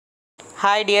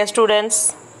Hi dear students,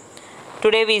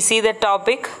 today we see the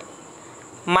topic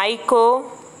mycorhiza.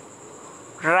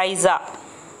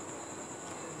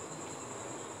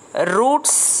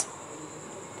 Roots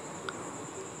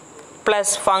plus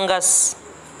fungus.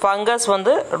 Fungus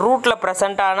வந்து rootல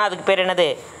present ஆனா அதுக்கு பேர் என்னது?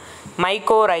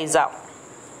 Mycorhiza.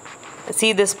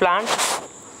 See this plant.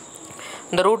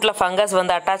 இந்த rootல fungus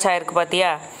வந்து attach ஆயிருக்கு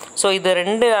பாத்தியா? ஸோ இது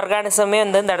ரெண்டு ஆர்கானிசமே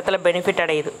வந்து இந்த இடத்துல பெனிஃபிட்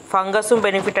அடையுது. ஃபங்கஸும்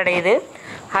பெனிஃபிட் அடையுது,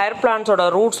 ஹையர் பிளான்ட்ஸோட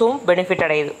ரூட்ஸும் பெனிஃபிட்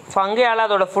அடையுது. ஃபங்கையால்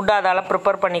அதோட ஃபுட்டை அதால்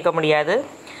ப்ரிப்பேர் பண்ணிக்க முடியாது.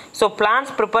 ஸோ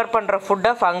பிளான்ட்ஸ் ப்ரிப்பேர் பண்ணுற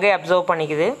ஃபுட்டை ஃபங்கை அப்சர்வ்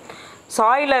பண்ணிக்குது.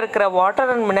 சாயிலில் இருக்கிற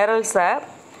வாட்டர் அண்ட் மினரல்ஸை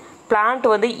பிளான்ட்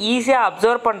வந்து ஈஸியாக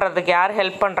அப்சர்வ் பண்ணுறதுக்கு யார்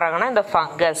ஹெல்ப் பண்ணுறாங்கன்னா இந்த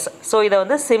ஃபங்கஸ். ஸோ இதை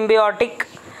வந்து சிம்பியாட்டிக்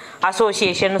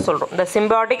அசோசியேஷன் சொல்கிறோம். இந்த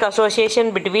symbiotic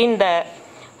association between the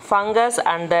fungus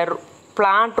and the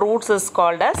plant roots is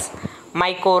called as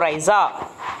mycorhiza.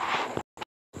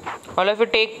 All of you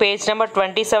take page number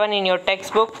 27 in your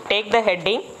textbook. Take the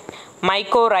heading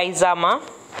mycorhiza.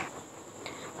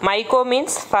 Myco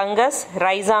means fungus,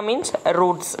 rhiza means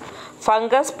roots.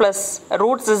 Fungus plus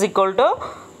roots is equal to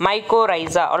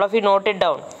mycorhiza. All of you note it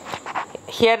down.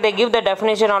 Here they give the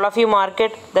definition. All of you mark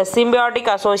it. The symbiotic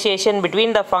association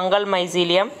between the fungal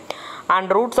mycelium and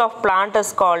roots of plant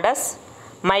is called as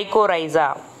mycorhiza.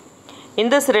 In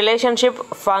this relationship,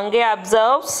 fungi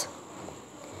observes.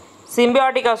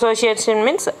 Symbiotic association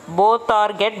means both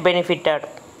are get benefited.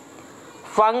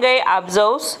 Fungi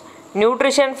observes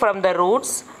nutrition from the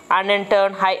roots and in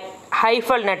turn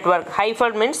hyphal network.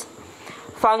 Hyphal means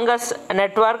fungus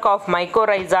network of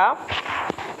mycorrhiza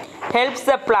helps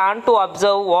the plant to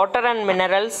absorb water and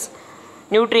minerals,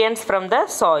 nutrients from the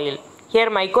soil. Here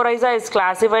mycorrhiza is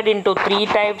classified into three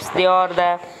types. They are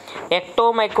the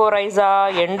ectomycorrhiza,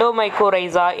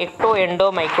 endomycorrhiza,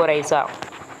 ectoendomycorrhiza.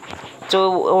 So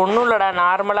ஒன்றும் இல்லைடா,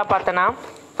 நார்மலாக பார்த்தோன்னா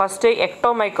first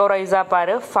எக்டோமைக்கோரைஸா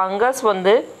பாரு. Fungus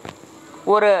வந்து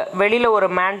ஒரு வெளியில் ஒரு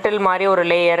mantle மாதிரி ஒரு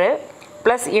லேயரு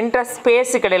ப்ளஸ்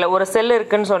ஸ்பேஸுக்கு இடையில் ஒரு செல்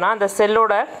இருக்குதுன்னு சொன்னால் அந்த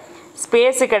செல்லோட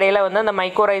ஸ்பேஸுக்கு இடையில் வந்து அந்த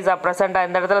மைக்கோரைஸா ப்ரெசென்ட்டாக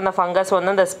இந்த இடத்துல அந்த ஃபங்கஸ்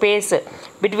வந்து அந்த space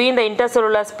between the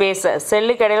intercellular space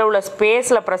செல்லுக்கு இடையில் உள்ள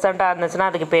ஸ்பேஸில் ப்ரெசென்ட்டாக இருந்துச்சுன்னா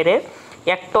அதுக்கு பேர்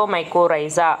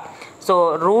எக்டோமைக்கோரைஸா. ஸோ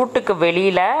ரூட்டுக்கு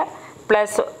வெளியில்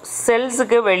ப்ளஸ்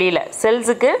செல்ஸுக்கு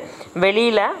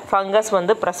வெளியில் ஃபங்கஸ்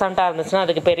வந்து ப்ரெசண்ட்டாக இருந்துச்சுன்னா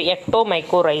அதுக்கு பேர்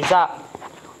எக்டோமைக்கோரைஸா.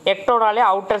 எக்டோனாலே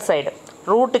அவுட்டர் சைடு,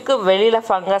 ரூட்டுக்கு வெளியில்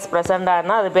ஃபங்கஸ் ப்ரெசண்ட்டாக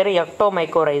இருந்தால் அது பேர்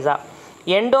எக்டோமைக்கோரைஸா.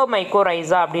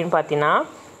 எண்டோமைக்கோரைஸா அப்படின்னு பார்த்தீங்கன்னா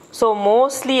ஸோ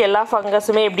மோஸ்ட்லி எல்லா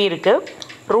ஃபங்கஸுமே எப்படி இருக்குது,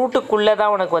 ரூட்டுக்குள்ளே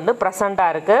தான் உனக்கு வந்து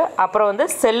ப்ரெசண்ட்டாக இருக்குது. அப்புறம் வந்து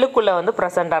செல்லுக்குள்ளே வந்து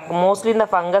ப்ரெசண்ட்டாக இருக்குது. மோஸ்ட்லி இந்த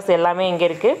ஃபங்கஸ் எல்லாமே எங்கே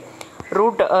இருக்குது,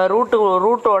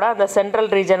 ரூட்டோட அந்த சென்ட்ரல்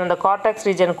ரீஜன் அந்த கார்டெக்ஸ்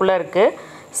ரீஜனுக்குள்ளே இருக்குது.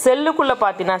 செல்லுக்குள்ளே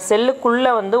பார்த்தீங்கன்னா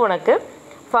செல்லுக்குள்ளே வந்து உனக்கு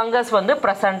ஃபங்கஸ் வந்து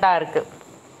ப்ரெசண்ட்டாக இருக்குது.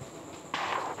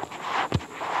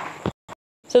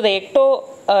 ஸோ இந்த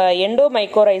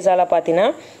எண்டோமைக்கோரைஸாவில் பார்த்தீங்கன்னா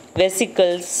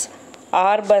வெசிக்கிள்ஸ்,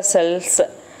 ஆர்பசல்ஸ்,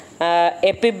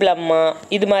 எபிப்ளம்மா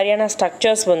இது மாதிரியான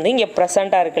ஸ்ட்ரக்சர்ஸ் வந்து இங்கே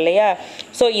ப்ரெசண்ட்டாக இருக்குது இல்லையா.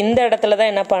 ஸோ இந்த இடத்துல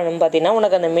தான் என்ன பண்ணணும் பார்த்தீங்கன்னா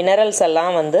உனக்கு அந்த மினரல்ஸ்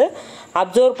எல்லாம் வந்து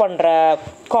அப்சர்வ் பண்ணுற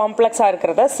காம்ப்ளெக்ஸாக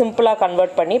இருக்கிறத சிம்பிளாக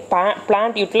கன்வெர்ட் பண்ணி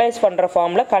பிளான்ட் யூட்டிலைஸ் பண்ணுற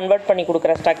ஃபார்மில் கன்வெர்ட் பண்ணி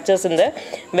கொடுக்குற ஸ்ட்ரக்சர்ஸ் இந்த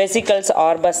வெசிக்கல்ஸ்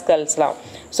ஆர்பஸ்கல்ஸ்லாம்.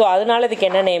 ஸோ அதனால இதுக்கு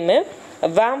என்ன நேமு,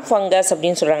 வேம் ஃபங்கஸ்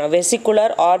அப்படின்னு சொல்கிறாங்க.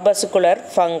 வெசிகுலர் ஆர்பஸ்குலர்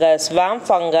ஃபங்கஸ், வேம்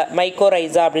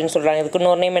மைக்கோரைஸா அப்படின்னு சொல்கிறாங்க. இதுக்கு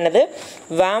இன்னொரு நேம் என்னது,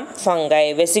 வேம் ஃபங்கை,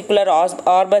 வெசிகுலர்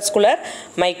ஆர்பஸ்குலர்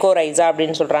மைக்கோரைஸா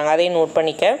அப்படின்னு சொல்கிறாங்க. அதையும் நோட்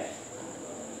பண்ணிக்க.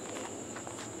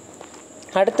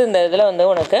 அடுத்து இந்த இதில் வந்து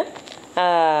உனக்கு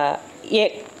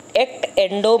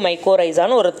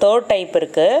எண்டோமைக்கோரைஸான்னு ஒரு தேர்ட் டைப்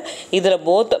இருக்குது. இதில்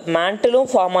போத் மேண்டிலும்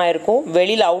ஃபார்ம் ஆகிருக்கும்,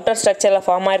 வெளியில் அவுட்டர் ஸ்ட்ரக்சரில்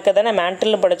ஃபார்ம் ஆகிருக்க தானே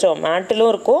மேண்டில்னு படித்தோம்,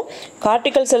 மேண்டிலும் இருக்கும்,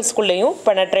 கார்டிக்கல் செல்ஸ்குள்ளேயும்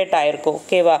பெனட்ரேட் ஆகிருக்கும்.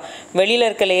 ஓகேவா. வெளியில்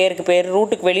இருக்க லேயருக்கு பேர்,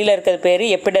 ரூட்டுக்கு வெளியில் இருக்கிறது பேர்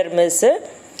எபிடெர்மிஸு.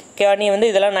 ஓகேவா. நீ வந்து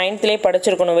இதெல்லாம் 9th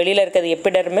படிச்சிருக்கணும். வெளியில் இருக்கிறது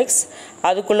எபிடெர்மிக்ஸ்,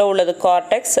 அதுக்குள்ளே உள்ளது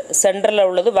கார்டெக்ஸ், சென்ட்ரலில்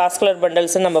உள்ளது வாஸ்குலர்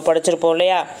பண்டல்ஸ்ன்னு நம்ம படிச்சிருப்போம்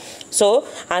இல்லையா. ஸோ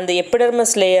அந்த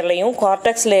எபிடெர்மிஸ் லேயர்லையும்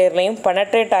கார்டெக்ஸ் லேயர்லையும்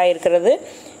பெனட்ரேட் ஆகிருக்கிறது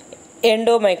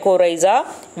எண்டோமைக்கோரைஸா.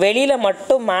 வெளியில்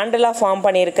மட்டும் மேண்டிலாக ஃபார்ம்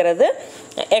பண்ணியிருக்கிறது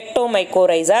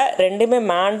எக்டோமைக்கோரைஸா. ரெண்டுமே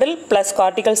மேண்டில் ப்ளஸ்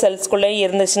கார்டிக்கல் செல்ஸ்குள்ளே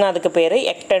இருந்துச்சுன்னா அதுக்கு பேர்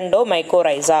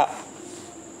எக்டெண்டோமைக்கோரைஸா.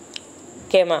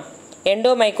 ஓகேம்மா.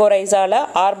 எண்டோமைக்கோரைஸாவில்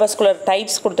ஆர்பஸ்குலர்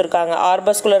டைப்ஸ் கொடுத்துருக்காங்க.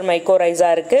 ஆர்பஸ்குலர்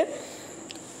மைக்கோரைஸா இருக்குது,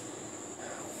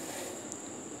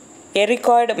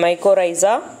 எரிகாய்டு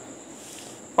மைக்கோரைஸா,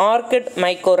 ஆர்கிட்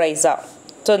மைக்கோரைஸா.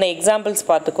 ஸோ இந்த எக்ஸாம்பிள்ஸ்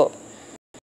பார்த்துக்கோ.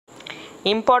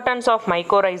 இம்பார்ட்டன்ஸ் ஆஃப்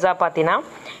மைக்கோரைஸா பார்த்தீங்கன்னா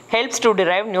ஹெல்ப்ஸ் டு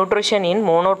டிரைவ் நியூட்ரிஷன் இன்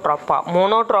மோனோட்ராப்பா.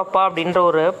 மோனோட்ராப்பா அப்படின்ற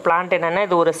ஒரு பிளான்ட் என்னென்னா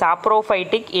இது ஒரு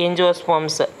சாப்ரோஃபைட்டிக்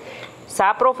ஏஞ்சியோஸ்போம்ஸ்.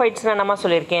 சாப்ரோஃபைட்ஸ்னு என்னமா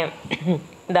சொல்லியிருக்கேன்,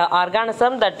 த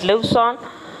organism that lives on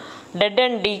dead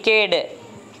and decayed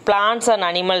plants and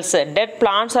animals, dead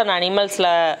plants and animals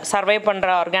survey பண்ற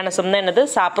organism தான் என்னது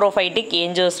saprophytic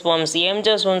angiosperms.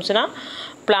 Angiospermsனா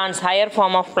plants, higher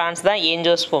form of plants தான்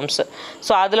angiosperms.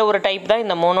 ஸோ அதில் ஒரு டைப் தான்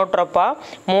இந்த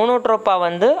மோனோட்ரோப்பா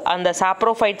வந்து அந்த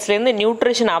சாப்ரோஃபைட்ஸ்லேருந்து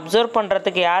நியூட்ரிஷன் அப்சர்வ்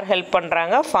பண்ணுறதுக்கு யார் ஹெல்ப்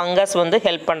பண்ணுறாங்க? ஃபங்கஸ் வந்து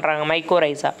ஹெல்ப் பண்ணுறாங்க,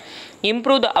 mycorrhiza.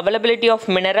 Improve the availability of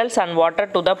minerals and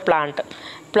water to the plant.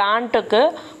 பிளான்ட்டுக்கு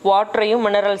வாட்டரையும்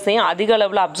மினரல்ஸையும் அதிக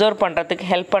அளவில் அப்சர்வ் பண்ணுறதுக்கு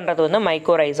ஹெல்ப் பண்ணுறது வந்து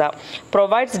mycorrhiza.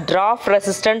 Provides draft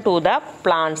resistant to the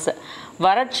plants.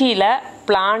 வறட்சியில்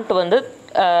plant வந்து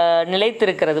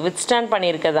நிலைத்திருக்கிறது, வித்ஸ்டாண்ட்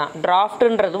பண்ணியிருக்கதான்.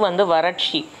 டிராஃப்ட்ன்றது வந்து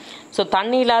வறட்சி. ஸோ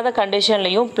தண்ணி இல்லாத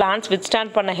கண்டிஷன்லையும் பிளான்ட்ஸ்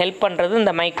வித்ஸ்டாண்ட் பண்ண ஹெல்ப் பண்ணுறது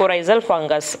இந்த மைக்கோரைசல்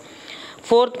ஃபங்கஸ்.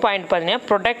 ஃபோர்த் பாயிண்ட் பார்த்தீங்கன்னா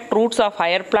protect roots of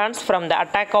higher plants from the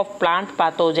attack of plant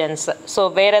pathogens. So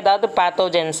வேறு ஏதாவது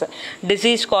பேத்தோஜென்ஸ்,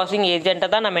 டிசீஸ் காசிங் ஏஜென்ட்டை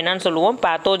தான் நம்ம என்னென்னு சொல்லுவோம்,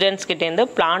 பேத்தோஜென்ஸ் கிட்டேருந்து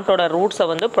பிளான்ட்டோட ரூட்ஸை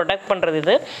வந்து ப்ரொடெக்ட் பண்ணுறது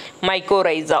இது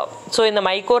மைக்கோரைசா. ஸோ இந்த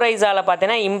மைக்கோரைசாவில்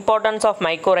பார்த்தீங்கன்னா importance of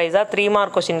mycorrhiza 3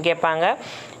 mark question கேட்பாங்க.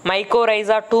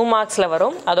 மைக்கோரைசா 2 மார்க்ஸில்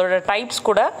வரும். அதோட டைப்ஸ்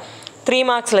கூட 3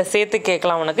 மார்க்ஸில் சேர்த்து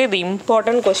கேட்கலாம் உனக்கு. இது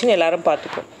இம்பார்ட்டன்ட் கொஸ்டின், எல்லோரும்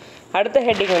பார்த்துப்போம். அடுத்த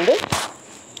ஹெட்டிங் வந்து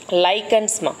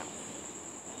லைக்கன்ஸ்மா.